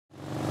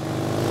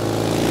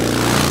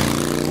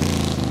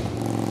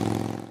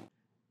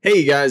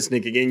Hey guys,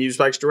 Nick again, Used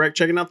Bikes Direct,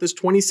 checking out this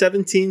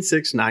 2017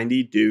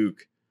 690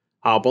 Duke.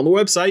 Hop on the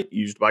website,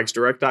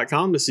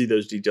 usedbikesdirect.com, to see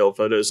those detailed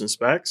photos and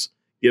specs.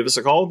 Give us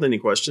a call with any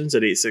questions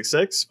at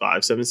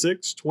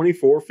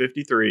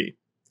 866-576-2453.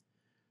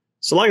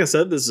 So like I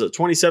said, this is a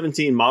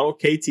 2017 model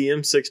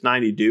KTM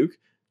 690 Duke.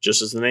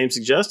 Just as the name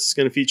suggests, it's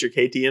going to feature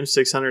KTM's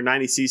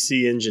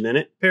 690cc engine in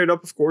it, paired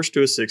up, of course,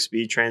 to a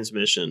 6-speed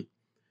transmission.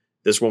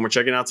 This one we're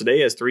checking out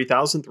today has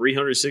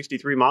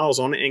 3,363 miles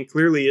on it and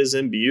clearly is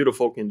in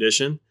beautiful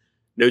condition.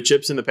 No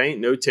chips in the paint,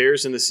 no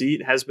tears in the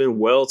seat, has been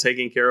well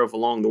taken care of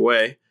along the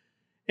way.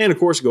 And of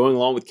course, going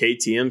along with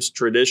KTM's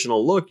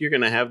traditional look, you're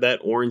going to have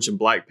that orange and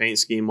black paint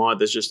scheme on it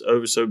that's just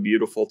oh so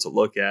beautiful to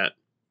look at.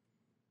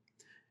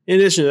 In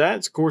addition to that,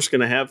 it's of course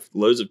going to have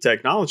loads of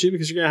technology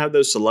because you're going to have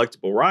those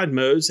selectable ride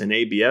modes and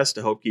ABS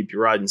to help keep you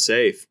riding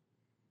safe.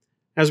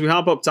 As we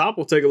hop up top,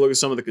 we'll take a look at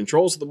some of the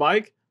controls of the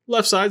bike.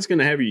 Left side's going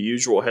to have your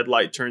usual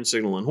headlight, turn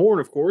signal, and horn,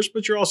 of course,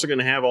 but you're also going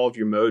to have all of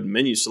your mode and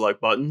menu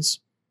select buttons.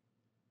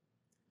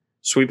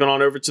 Sweeping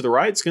on over to the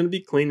right, it's going to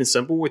be clean and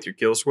simple with your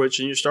kill switch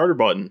and your starter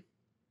button.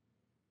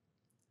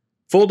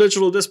 Full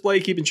digital display,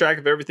 keeping track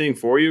of everything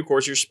for you. Of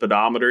course, your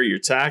speedometer, your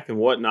tach, and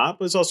whatnot,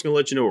 but it's also going to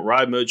let you know what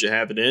ride mode you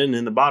have it in.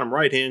 In the bottom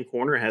right-hand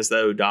corner, it has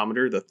that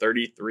odometer, the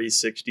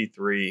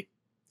 3363.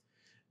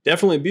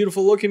 Definitely a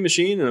beautiful looking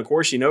machine, and of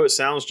course, you know it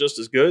sounds just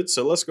as good,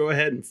 so let's go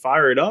ahead and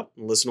fire it up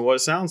and listen to what it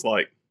sounds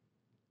like.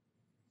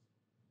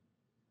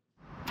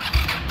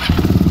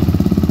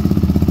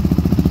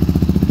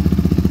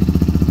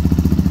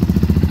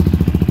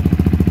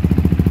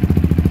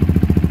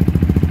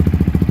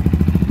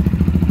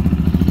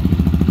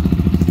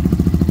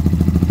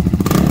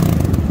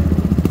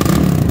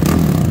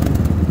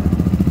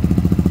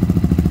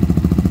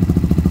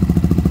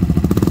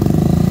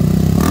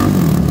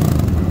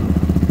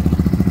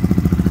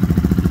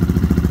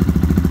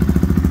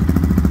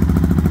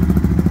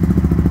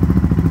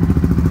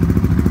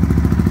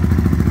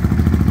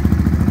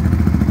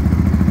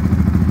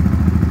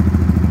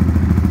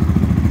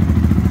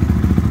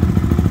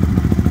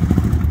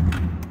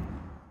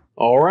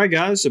 Alright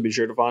guys, so be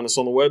sure to find us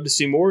on the web to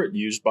see more at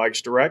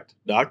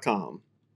usedbikesdirect.com.